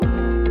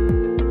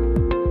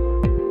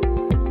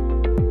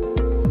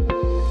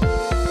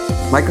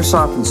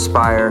Microsoft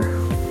Inspire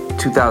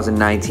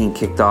 2019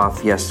 kicked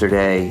off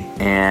yesterday,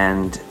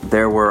 and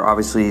there were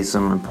obviously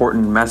some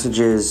important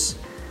messages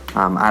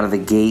out of the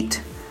gate.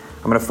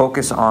 I'm going to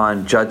focus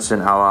on Judson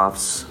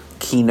Althoff's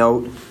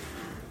keynote.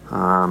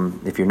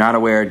 If you're not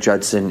aware,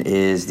 Judson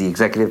is the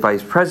Executive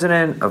Vice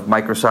President of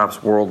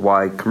Microsoft's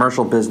worldwide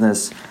commercial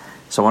business.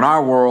 So in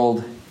our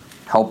world,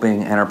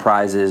 helping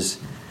enterprises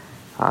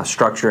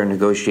structure and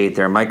negotiate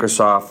their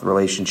Microsoft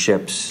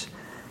relationships.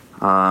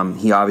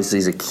 He obviously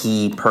is a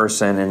key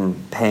person,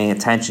 and paying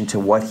attention to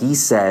what he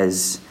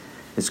says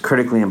is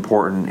critically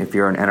important if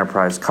you're an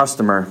enterprise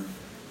customer.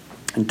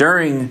 And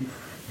during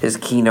his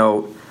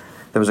keynote,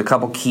 there was a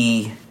couple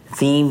key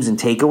themes and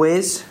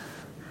takeaways.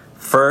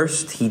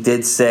 First, he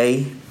did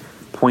say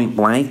point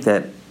blank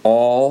that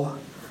all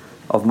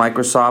of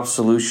Microsoft's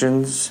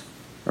solutions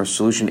or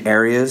solution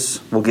areas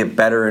will get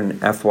better in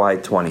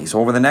FY20. So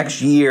over the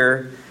next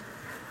year,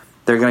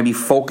 they're going to be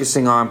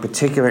focusing on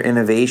particular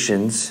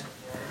innovations.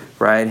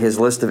 Right, his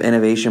list of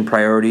innovation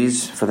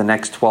priorities for the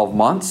next 12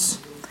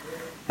 months.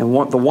 And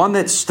the one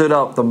that stood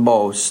out the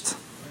most,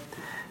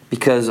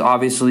 because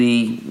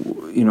obviously,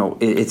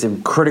 it's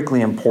critically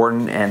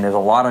important and there's a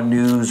lot of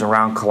news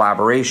around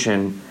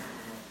collaboration,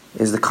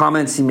 is the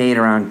comments he made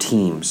around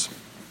Teams.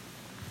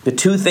 The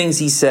two things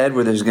he said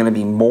were there's going to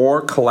be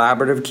more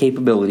collaborative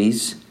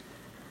capabilities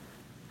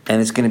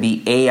and it's going to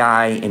be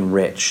AI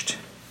enriched.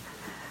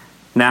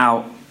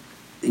 Now,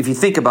 if you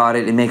think about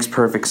it, it makes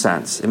perfect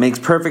sense. It makes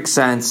perfect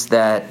sense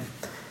that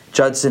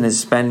Judson is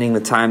spending the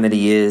time that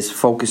he is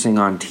focusing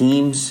on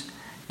Teams.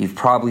 You've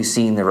probably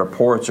seen the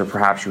reports, or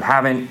perhaps you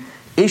haven't,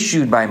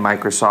 issued by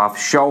Microsoft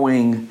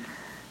showing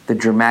the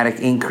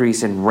dramatic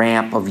increase in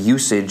ramp of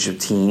usage of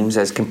Teams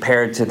as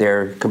compared to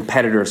their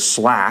competitor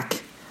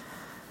Slack.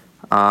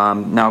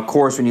 Now, of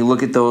course, when you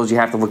look at those, you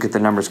have to look at the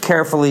numbers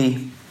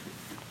carefully.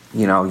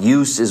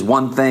 Use is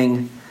one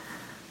thing,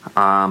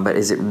 but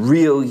is it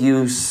real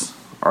use?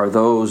 Are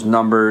those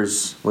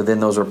numbers within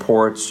those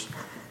reports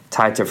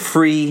tied to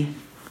free?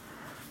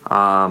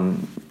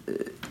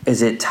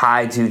 Is it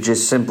tied to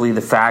just simply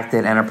the fact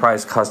that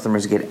enterprise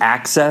customers get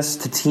access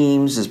to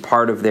Teams as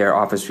part of their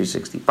Office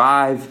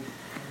 365?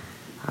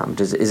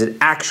 Is it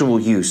actual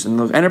use? And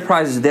those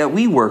enterprises that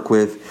we work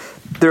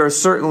with, there are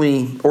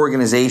certainly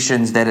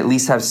organizations that at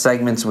least have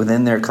segments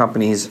within their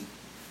companies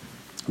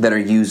that are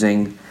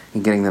using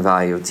and getting the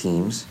value of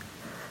Teams.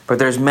 But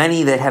there's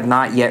many that have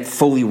not yet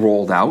fully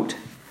rolled out.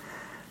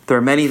 There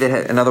are many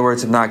that, in other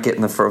words, have not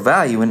gotten the full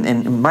value.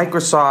 And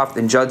Microsoft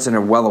and Judson are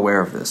well aware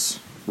of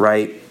this,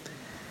 right?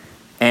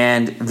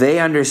 And they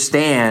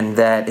understand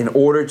that in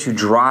order to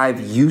drive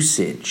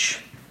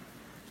usage,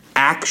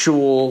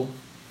 actual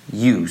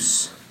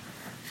use,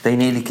 they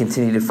need to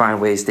continue to find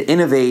ways to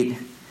innovate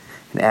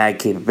and add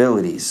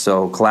capabilities.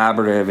 So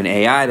collaborative and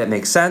AI, that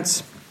makes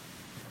sense.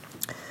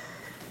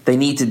 They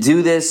need to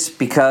do this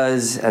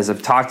because, as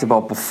I've talked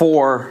about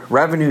before,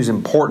 revenue is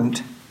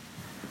important,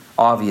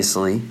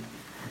 obviously.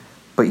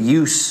 But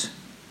use,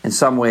 in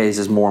some ways,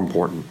 is more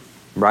important,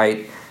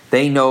 right?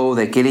 They know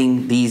that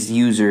getting these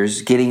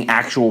users, getting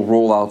actual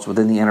rollouts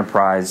within the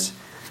enterprise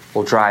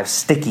will drive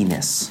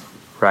stickiness,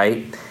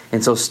 right?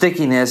 And so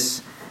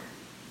stickiness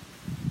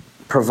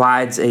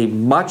provides a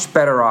much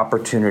better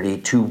opportunity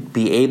to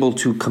be able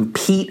to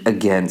compete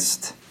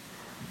against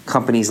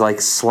companies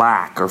like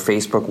Slack or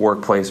Facebook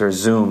Workplace or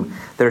Zoom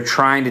that are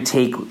trying to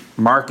take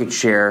market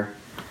share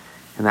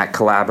in that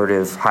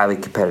collaborative, highly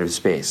competitive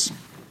space.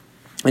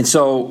 And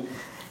so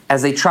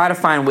as they try to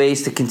find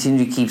ways to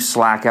continue to keep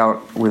Slack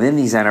out within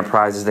these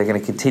enterprises, they're going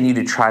to continue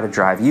to try to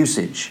drive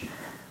usage,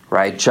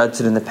 right?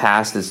 Judson in the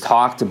past has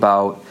talked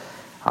about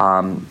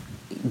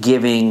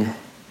giving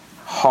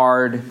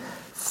hard,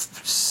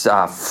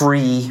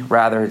 free,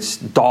 rather it's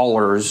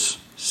dollars,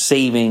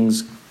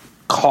 savings,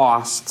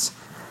 costs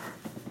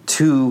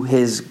to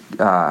his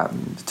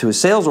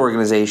sales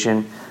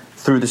organization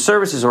through the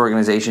services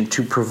organization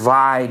to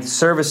provide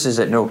services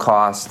at no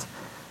cost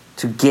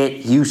to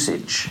get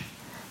usage.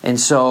 And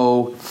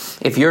so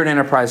if you're an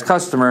enterprise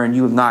customer and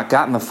you have not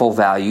gotten the full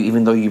value,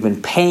 even though you've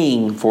been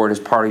paying for it as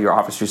part of your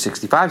Office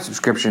 365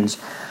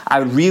 subscriptions, I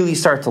would really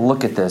start to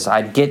look at this.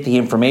 I'd get the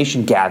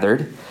information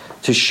gathered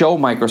to show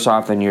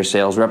Microsoft and your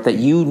sales rep that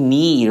you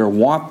need or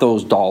want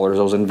those dollars,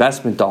 those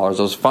investment dollars,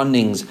 those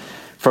fundings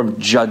from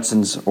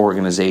Judson's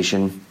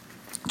organization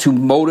to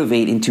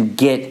motivate and to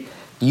get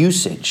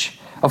usage.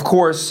 Of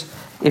course,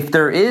 if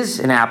there is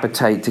an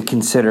appetite to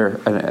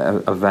consider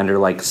a vendor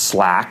like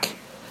Slack,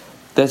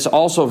 that's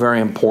also very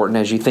important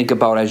as you think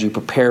about, as you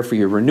prepare for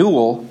your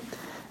renewal,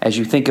 as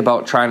you think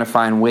about trying to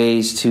find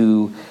ways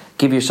to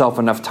give yourself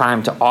enough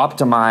time to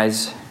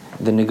optimize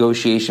the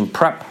negotiation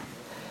prep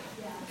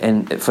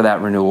and for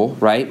that renewal,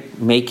 right?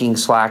 Making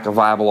Slack a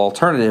viable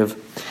alternative.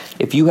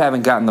 If you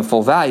haven't gotten the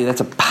full value,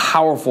 that's a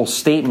powerful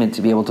statement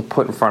to be able to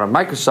put in front of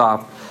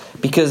Microsoft,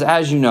 because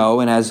as you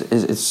know, and as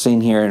it's seen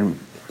here in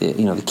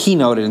the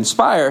keynote at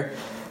Inspire,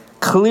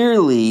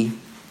 clearly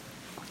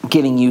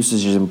getting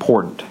usage is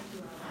important.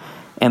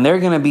 And they're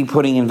going to be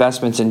putting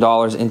investments in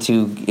dollars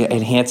into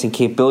enhancing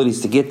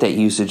capabilities to get that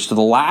usage. So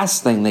the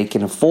last thing they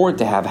can afford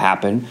to have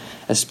happen,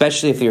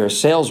 especially if you're a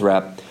sales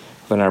rep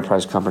of an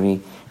enterprise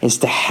company, is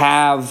to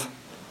have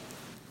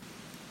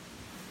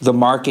the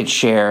market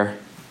share,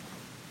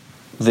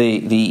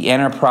 the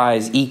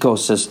enterprise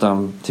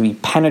ecosystem to be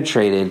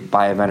penetrated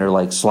by a vendor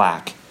like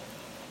Slack,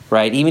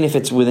 right? Even if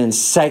it's within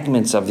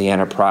segments of the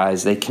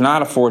enterprise, they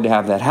cannot afford to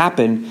have that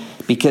happen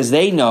because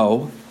they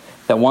know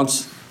that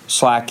once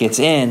Slack gets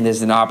in,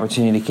 there's an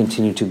opportunity to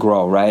continue to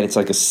grow, right? It's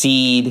like a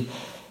seed.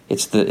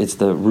 It's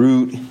the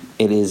root.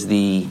 It is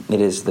the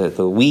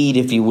weed,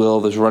 if you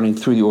will, that's running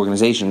through the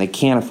organization. They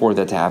can't afford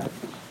that to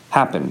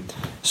happen.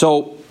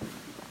 So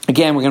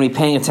again, we're going to be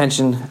paying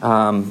attention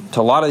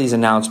to a lot of these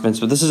announcements,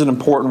 but this is an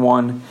important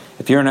one.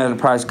 If you're an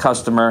enterprise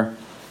customer,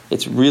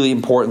 it's really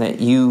important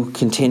that you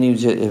continue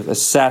to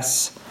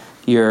assess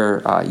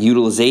your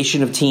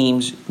utilization of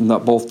Teams,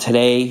 both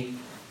today,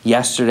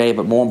 yesterday,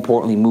 but more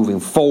importantly,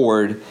 moving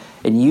forward,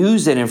 and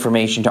use that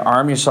information to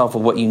arm yourself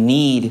with what you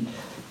need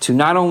to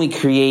not only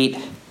create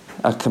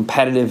a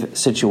competitive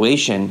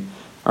situation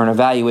or an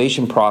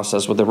evaluation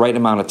process with the right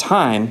amount of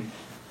time,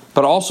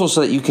 but also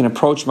so that you can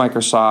approach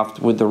Microsoft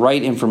with the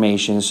right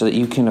information so that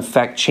you can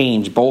affect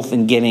change, both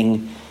in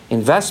getting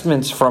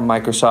investments from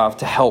Microsoft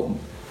to help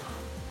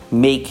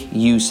make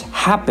use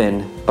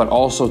happen, but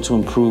also to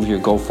improve your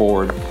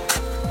go-forward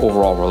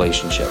overall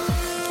relationship.